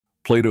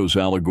Plato's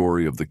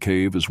allegory of the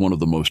cave is one of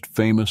the most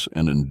famous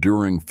and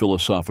enduring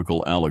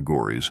philosophical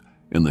allegories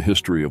in the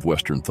history of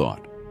Western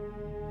thought.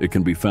 It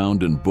can be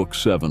found in Book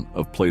 7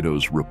 of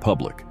Plato's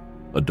Republic,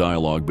 a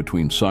dialogue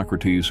between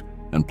Socrates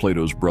and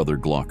Plato's brother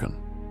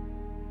Glaucon.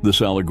 This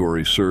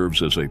allegory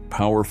serves as a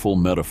powerful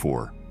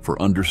metaphor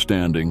for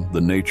understanding the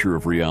nature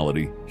of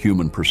reality,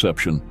 human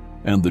perception,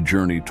 and the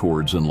journey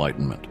towards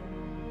enlightenment.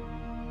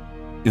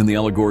 In the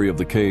allegory of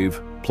the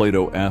cave,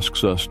 Plato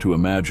asks us to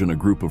imagine a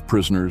group of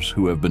prisoners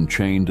who have been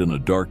chained in a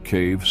dark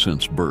cave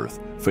since birth,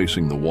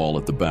 facing the wall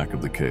at the back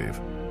of the cave.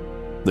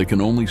 They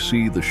can only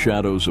see the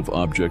shadows of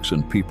objects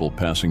and people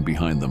passing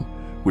behind them,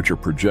 which are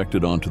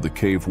projected onto the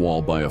cave wall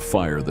by a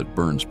fire that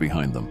burns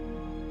behind them.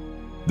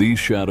 These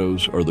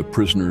shadows are the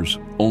prisoners'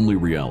 only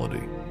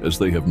reality, as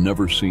they have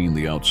never seen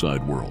the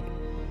outside world.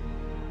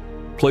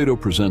 Plato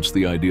presents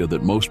the idea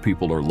that most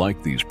people are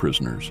like these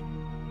prisoners,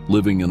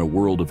 living in a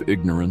world of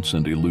ignorance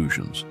and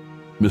illusions,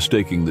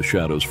 mistaking the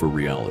shadows for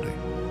reality.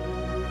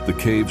 The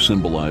cave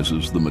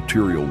symbolizes the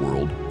material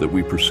world that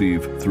we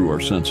perceive through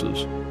our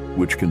senses,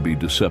 which can be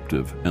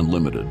deceptive and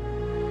limited.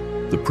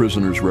 The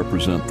prisoners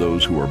represent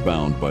those who are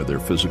bound by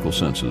their physical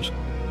senses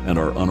and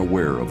are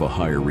unaware of a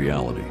higher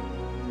reality.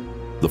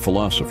 The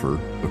philosopher,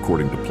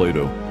 according to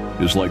Plato,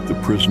 is like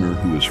the prisoner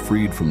who is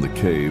freed from the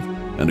cave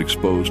and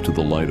exposed to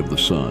the light of the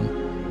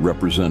sun,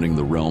 representing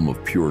the realm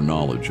of pure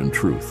knowledge and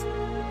truth.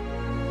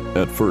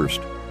 At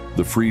first,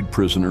 the freed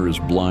prisoner is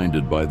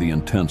blinded by the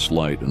intense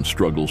light and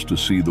struggles to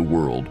see the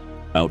world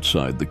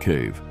outside the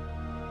cave.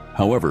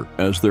 However,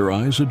 as their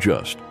eyes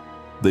adjust,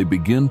 they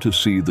begin to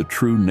see the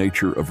true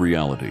nature of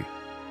reality,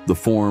 the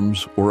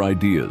forms or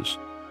ideas,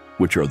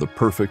 which are the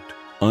perfect,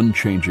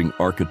 unchanging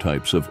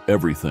archetypes of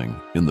everything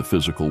in the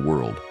physical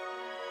world.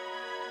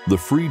 The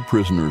freed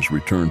prisoner's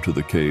return to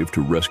the cave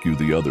to rescue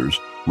the others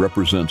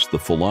represents the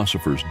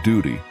philosopher's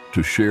duty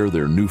to share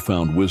their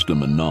newfound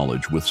wisdom and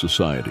knowledge with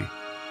society.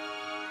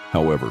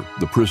 However,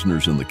 the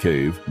prisoners in the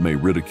cave may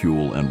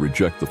ridicule and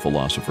reject the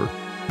philosopher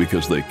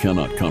because they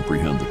cannot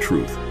comprehend the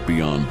truth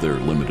beyond their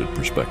limited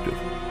perspective.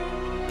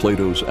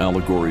 Plato's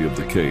allegory of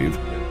the cave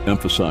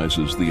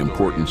emphasizes the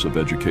importance of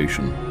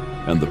education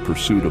and the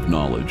pursuit of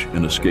knowledge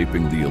in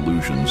escaping the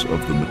illusions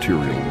of the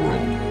material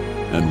world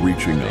and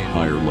reaching a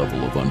higher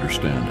level of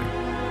understanding.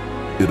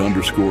 It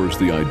underscores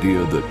the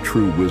idea that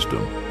true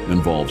wisdom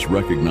involves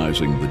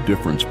recognizing the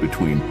difference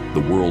between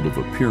the world of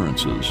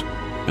appearances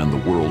and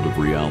the world of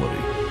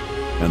reality,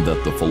 and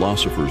that the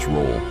philosopher's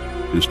role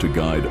is to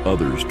guide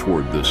others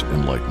toward this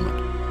enlightenment.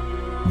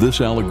 This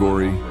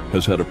allegory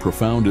has had a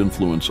profound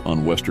influence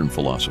on Western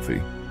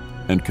philosophy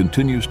and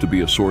continues to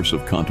be a source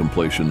of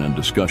contemplation and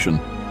discussion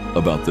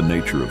about the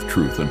nature of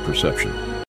truth and perception.